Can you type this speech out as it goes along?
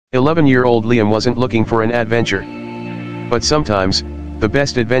11-year-old Liam wasn't looking for an adventure. But sometimes, the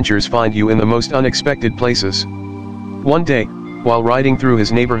best adventures find you in the most unexpected places. One day, while riding through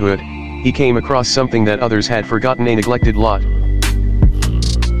his neighborhood, he came across something that others had forgotten: a neglected lot.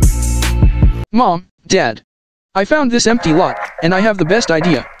 Mom, Dad. I found this empty lot, and I have the best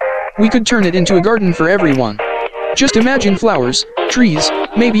idea. We could turn it into a garden for everyone. Just imagine flowers, trees,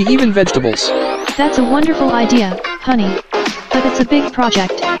 maybe even vegetables. That's a wonderful idea, honey. But it's a big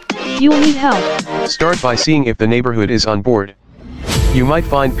project. You'll need help. Start by seeing if the neighborhood is on board. You might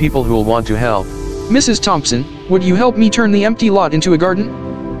find people who'll want to help. Mrs. Thompson, would you help me turn the empty lot into a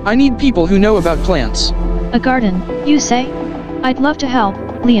garden? I need people who know about plants. A garden, you say? I'd love to help,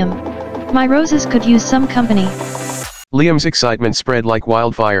 Liam. My roses could use some company. Liam's excitement spread like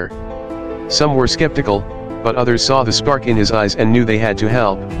wildfire. Some were skeptical, but others saw the spark in his eyes and knew they had to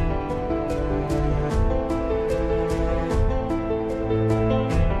help.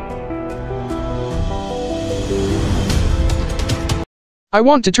 I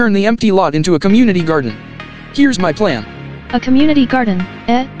want to turn the empty lot into a community garden. Here's my plan. A community garden,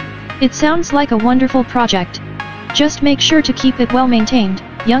 eh? It sounds like a wonderful project. Just make sure to keep it well maintained,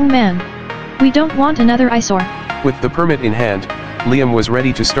 young man. We don't want another eyesore. With the permit in hand, Liam was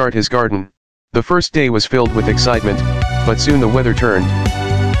ready to start his garden. The first day was filled with excitement, but soon the weather turned.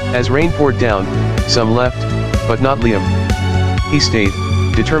 As rain poured down, some left, but not Liam. He stayed,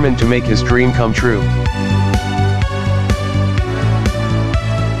 determined to make his dream come true.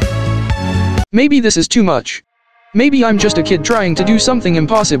 Maybe this is too much. Maybe I'm just a kid trying to do something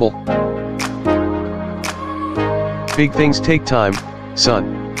impossible. Big things take time,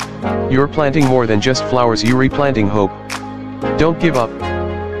 son. You're planting more than just flowers, you're replanting hope. Don't give up.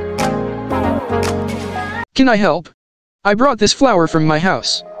 Can I help? I brought this flower from my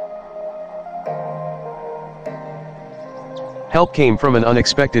house. Help came from an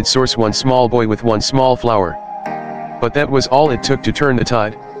unexpected source: one small boy with one small flower. But that was all it took to turn the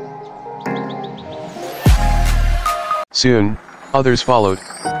tide. Soon, others followed.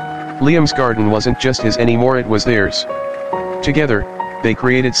 Liam's garden wasn't just his anymore, it was theirs. Together, they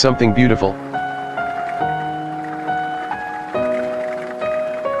created something beautiful.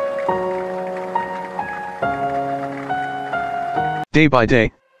 Day by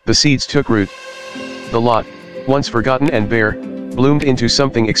day, the seeds took root. The lot, once forgotten and bare, bloomed into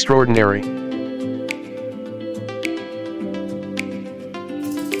something extraordinary.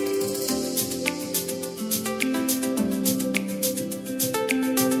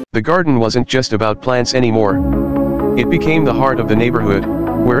 The garden wasn't just about plants anymore. It became the heart of the neighborhood,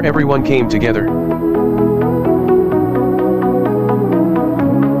 where everyone came together.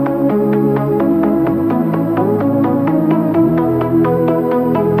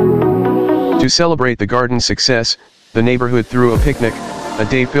 To celebrate the garden's success, the neighborhood threw a picnic, a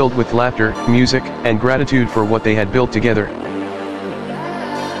day filled with laughter, music, and gratitude for what they had built together.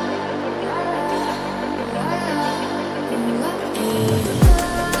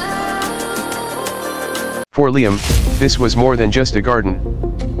 For Liam, this was more than just a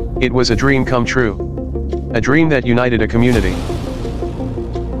garden. It was a dream come true. A dream that united a community.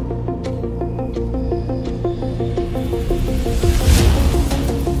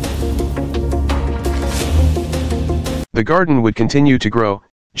 The garden would continue to grow,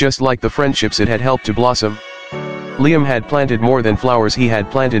 just like the friendships it had helped to blossom. Liam had planted more than flowers, he had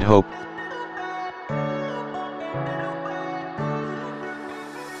planted hope.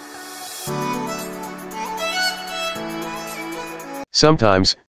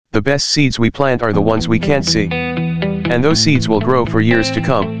 Sometimes, the best seeds we plant are the ones we can't see. And those seeds will grow for years to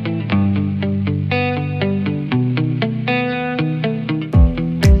come.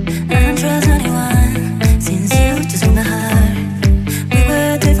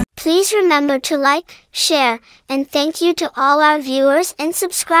 Please remember to like, share, and thank you to all our viewers and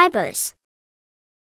subscribers.